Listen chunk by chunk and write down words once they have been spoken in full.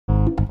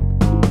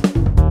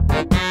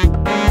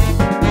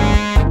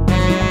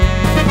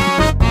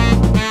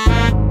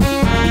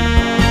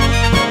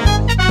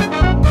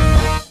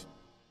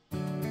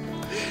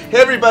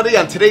everybody,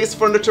 on today's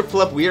Furniture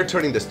Flip, we are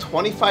turning this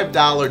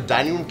 $25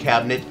 dining room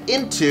cabinet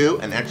into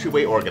an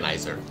entryway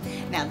organizer.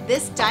 Now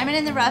this diamond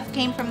in the rough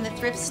came from the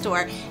thrift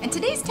store, and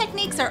today's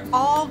techniques are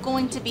all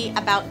going to be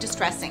about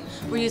distressing.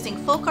 We're using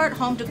FolkArt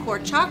Home Decor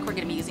Chalk, we're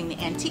going to be using the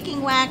antiquing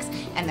wax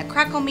and the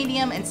Crackle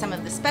medium and some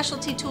of the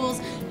specialty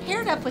tools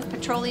paired up with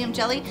petroleum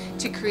jelly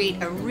to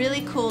create a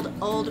really cool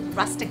old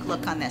rustic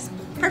look on this.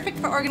 Perfect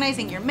for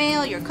organizing your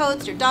mail, your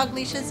coats, your dog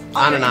leashes,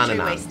 all your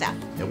entryway stuff.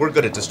 And we're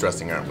good at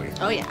distressing, aren't we?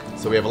 Oh yeah.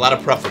 So we have a lot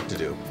of prep work to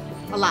do.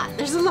 A lot.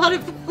 There's a lot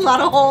of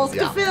holes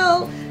to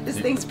fill. This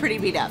thing's pretty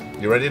beat up.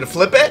 You ready to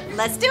flip it?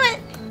 Let's do it.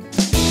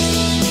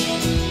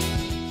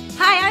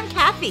 Hi, I'm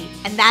Cathie,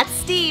 and that's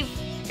Steve.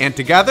 And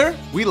together,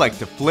 we like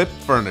to flip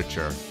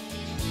furniture.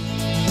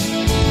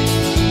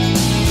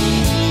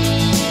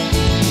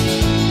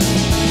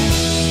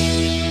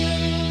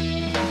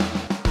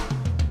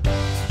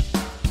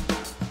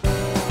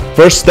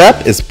 First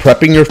step is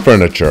prepping your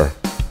furniture.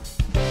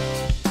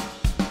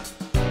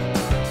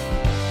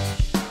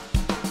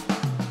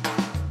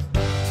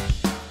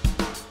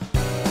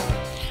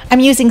 I'm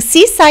using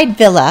Seaside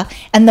Villa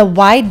and the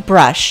wide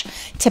brush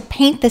to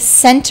paint the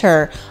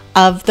center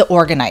of the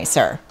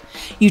organizer.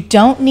 You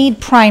don't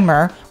need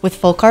primer with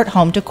FolkArt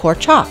Home Decor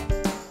Chalk.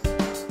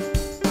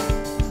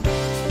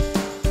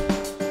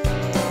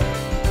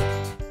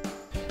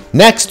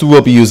 Next,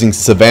 we'll be using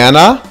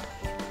Savannah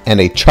and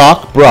a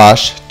chalk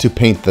brush to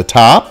paint the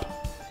top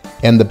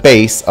and the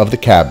base of the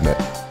cabinet.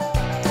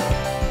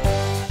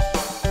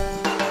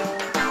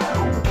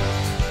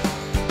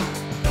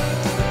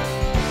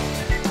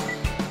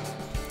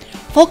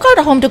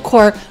 FolkArt Home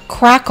Decor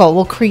Crackle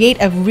will create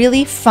a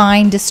really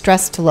fine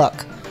distressed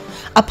look.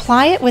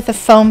 Apply it with a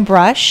foam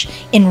brush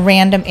in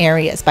random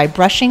areas by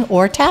brushing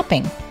or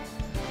tapping.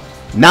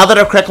 Now that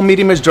our Crackle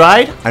medium is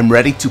dried, I'm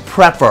ready to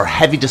prep for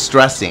heavy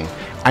distressing.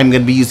 I'm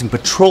going to be using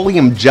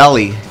petroleum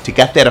jelly to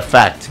get that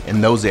effect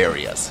in those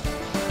areas.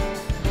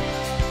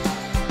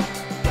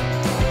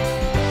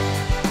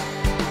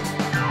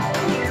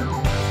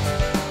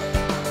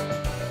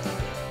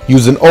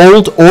 Use an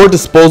old or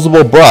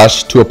disposable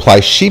brush to apply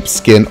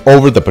sheepskin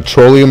over the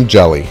petroleum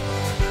jelly.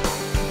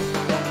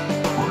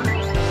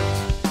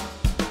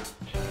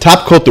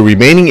 Top coat the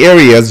remaining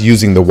areas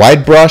using the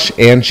wide brush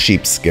and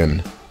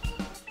sheepskin.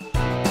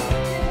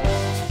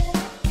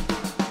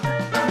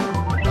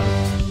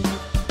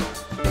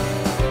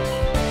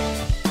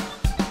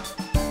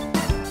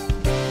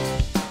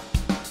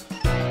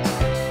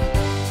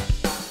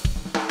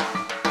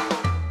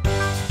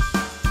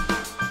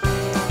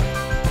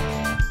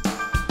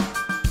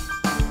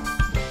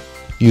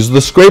 Use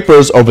the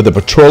scrapers over the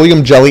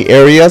petroleum jelly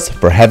areas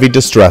for heavy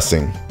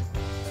distressing.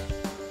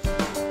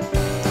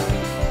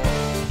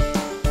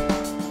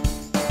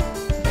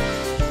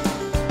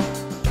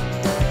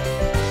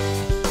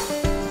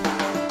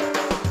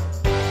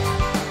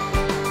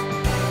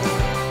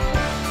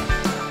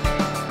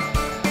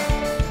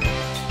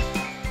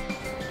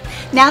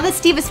 Now that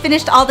Steve has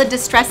finished all the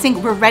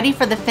distressing, we're ready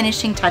for the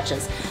finishing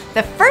touches.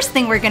 The first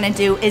thing we're going to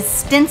do is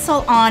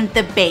stencil on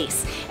the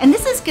base. And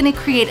this is going to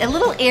create a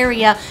little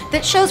area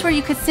that shows where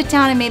you could sit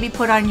down and maybe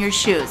put on your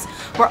shoes.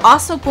 We're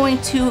also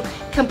going to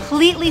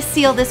completely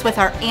seal this with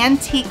our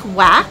antique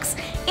wax.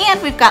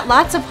 And we've got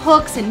lots of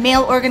hooks and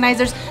mail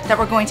organizers that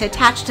we're going to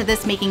attach to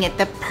this, making it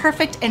the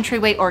perfect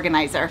entryway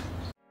organizer.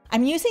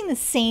 I'm using the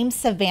same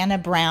Savannah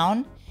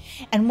brown.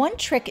 And one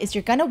trick is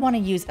you're going to want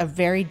to use a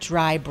very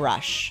dry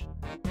brush.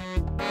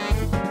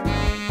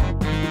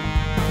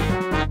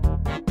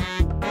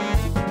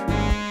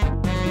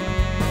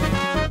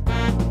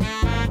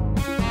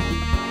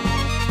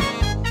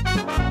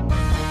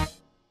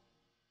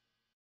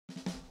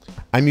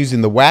 I'm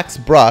using the wax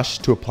brush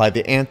to apply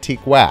the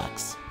antique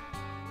wax.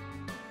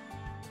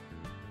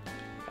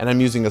 And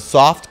I'm using a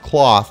soft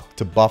cloth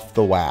to buff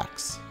the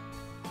wax.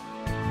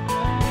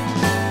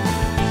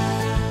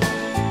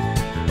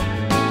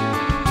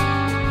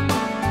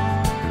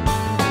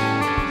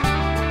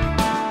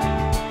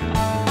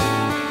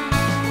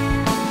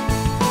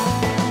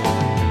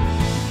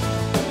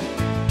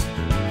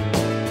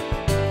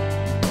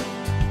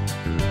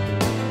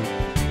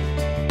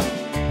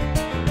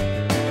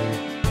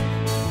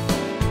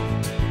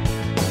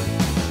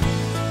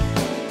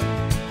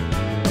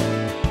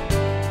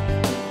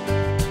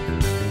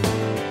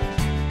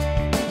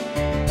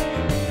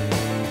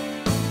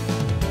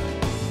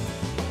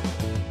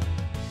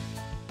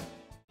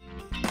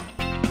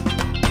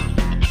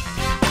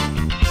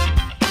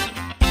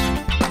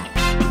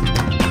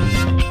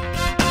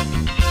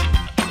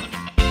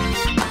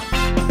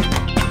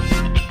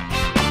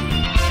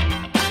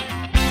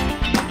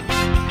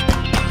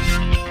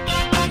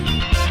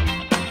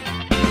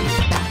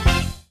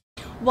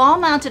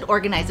 Wall-mounted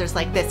organizers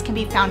like this can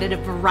be found at a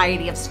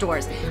variety of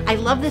stores. I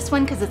love this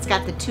one because it's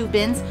got the two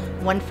bins,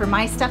 one for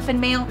my stuff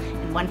and mail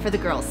and one for the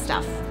girls'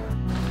 stuff.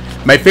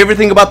 My favorite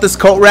thing about this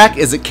coat rack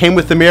is it came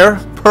with a mirror,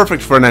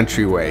 perfect for an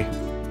entryway.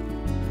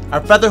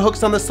 Our feather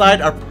hooks on the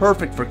side are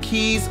perfect for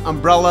keys,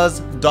 umbrellas,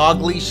 dog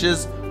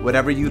leashes,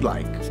 whatever you'd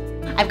like.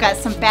 I've got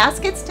some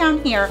baskets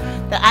down here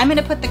that I'm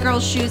gonna put the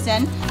girls' shoes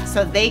in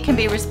so they can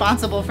be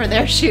responsible for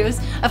their shoes.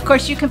 Of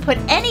course, you can put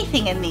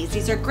anything in these.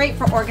 These are great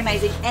for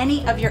organizing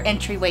any of your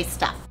entryway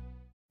stuff.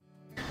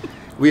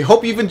 We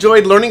hope you've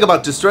enjoyed learning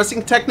about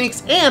distressing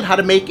techniques and how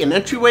to make an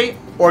entryway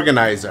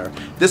organizer.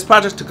 This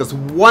project took us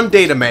 1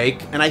 day to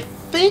make, and I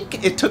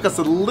think it took us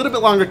a little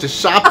bit longer to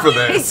shop for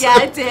this.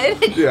 Yeah, it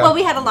did. Yeah. Well,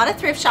 we had a lot of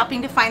thrift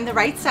shopping to find the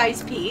right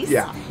size piece.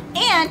 Yeah.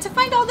 And to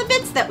find all the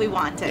bits that we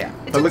wanted. Yeah.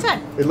 It took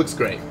time. It looks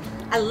great.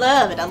 I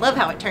love it. I love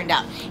how it turned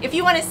out. If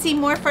you want to see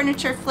more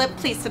furniture flip,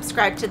 please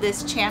subscribe to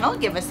this channel.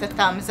 Give us a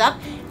thumbs up.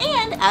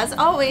 And as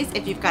always,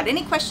 if you've got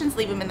any questions,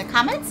 leave them in the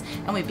comments,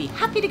 and we'd be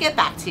happy to get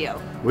back to you.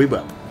 We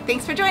will.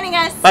 Thanks for joining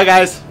us. Bye,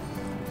 guys.